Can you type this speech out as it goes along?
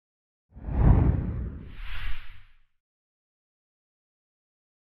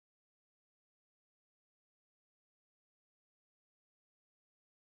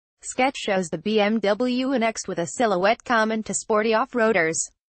Sketch shows the BMW iNEXT with a silhouette common to sporty off-roaders.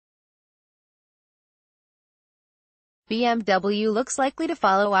 BMW looks likely to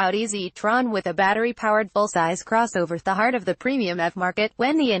follow Audi's e-tron with a battery-powered full-size crossover, the heart of the premium EV market,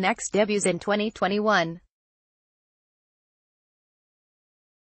 when the iNEXT debuts in 2021.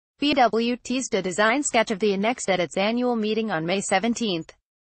 BMW teased a design sketch of the iNEXT at its annual meeting on May 17.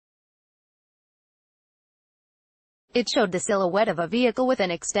 It showed the silhouette of a vehicle with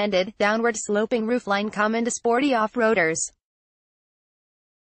an extended, downward-sloping roofline common to sporty off-roaders.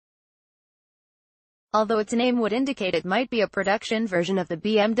 Although its name would indicate it might be a production version of the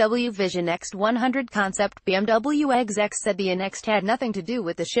BMW Vision X100 concept, BMW execs said the iNEXT had nothing to do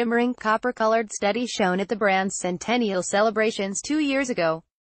with the shimmering, copper-colored study shown at the brand's centennial celebrations 2 years ago.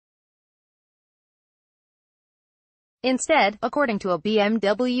 Instead, according to a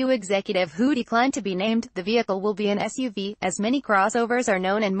BMW executive who declined to be named, the vehicle will be an SUV, as many crossovers are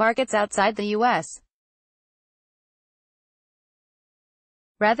known in markets outside the U.S.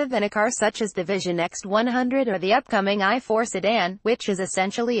 rather than a car such as the Vision X100 or the upcoming i4 sedan, which is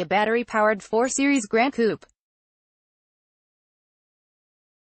essentially a battery-powered 4 Series Grand Coupe.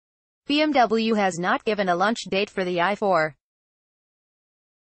 BMW has not given a launch date for the i4.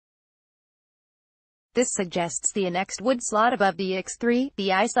 This suggests the iNEXT would slot above the X3,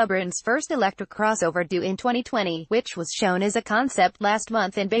 the i-Suburban's first electric crossover due in 2020, which was shown as a concept last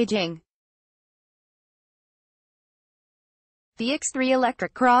month in Beijing. The X3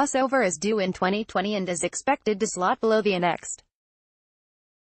 electric crossover is due in 2020 and is expected to slot below the iNEXT.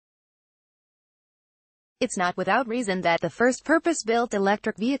 It's not without reason that the first purpose-built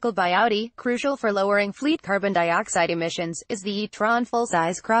electric vehicle by Audi, crucial for lowering fleet carbon dioxide emissions, is the e-tron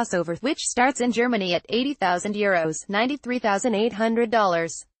full-size crossover, which starts in Germany at €80,000,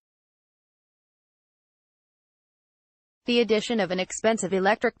 $93,800. The addition of an expensive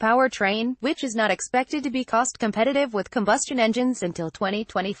electric powertrain, which is not expected to be cost-competitive with combustion engines until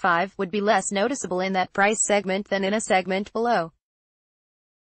 2025, would be less noticeable in that price segment than in a segment below.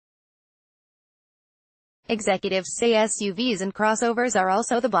 Executives say SUVs and crossovers are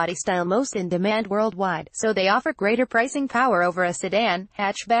also the body style most in demand worldwide, so they offer greater pricing power over a sedan,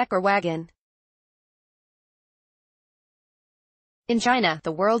 hatchback or wagon. In China,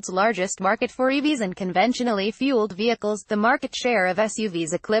 the world's largest market for EVs and conventionally fueled vehicles, the market share of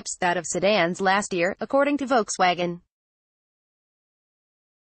SUVs eclipsed that of sedans last year, according to Volkswagen.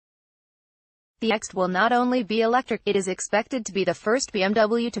 The iNEXT will not only be electric, it is expected to be the first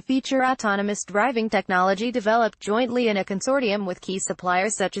BMW to feature autonomous driving technology developed jointly in a consortium with key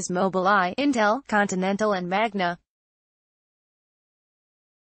suppliers such as Mobileye, Intel, Continental and Magna.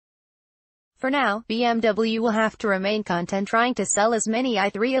 For now, BMW will have to remain content trying to sell as many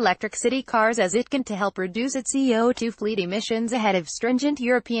i3 electric city cars as it can to help reduce its CO2 fleet emissions ahead of stringent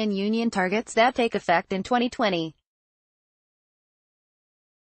European Union targets that take effect in 2020.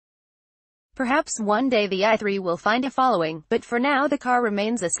 Perhaps one day the i3 will find a following, but for now the car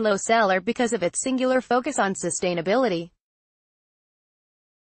remains a slow seller because of its singular focus on sustainability.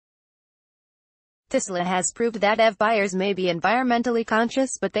 Tesla has proved that EV buyers may be environmentally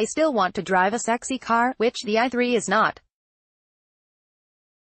conscious but they still want to drive a sexy car, which the i3 is not.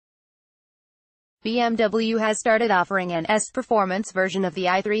 BMW has started offering an S-performance version of the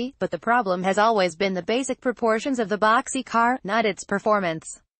i3, but the problem has always been the basic proportions of the boxy car, not its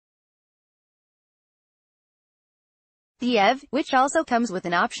performance. The EV, which also comes with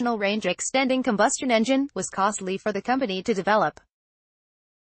an optional range-extending combustion engine, was costly for the company to develop.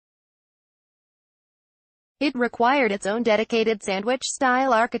 It required its own dedicated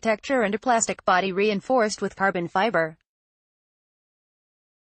sandwich-style architecture and a plastic body reinforced with carbon fiber.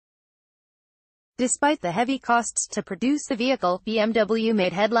 Despite the heavy costs to produce the vehicle, BMW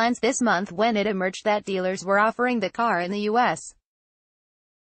made headlines this month when it emerged that dealers were offering the car in the U.S.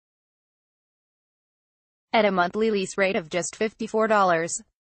 at a monthly lease rate of just $54.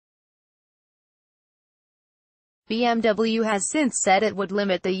 BMW has since said it would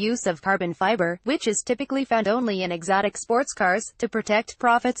limit the use of carbon fiber, which is typically found only in exotic sports cars, to protect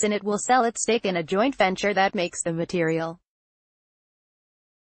profits, and it will sell its stake in a joint venture that makes the material.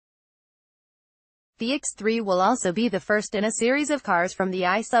 The X3 will also be the first in a series of cars from the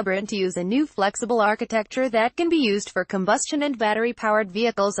i-Suburban to use a new flexible architecture that can be used for combustion and battery-powered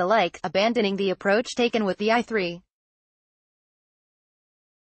vehicles alike, abandoning the approach taken with the i3.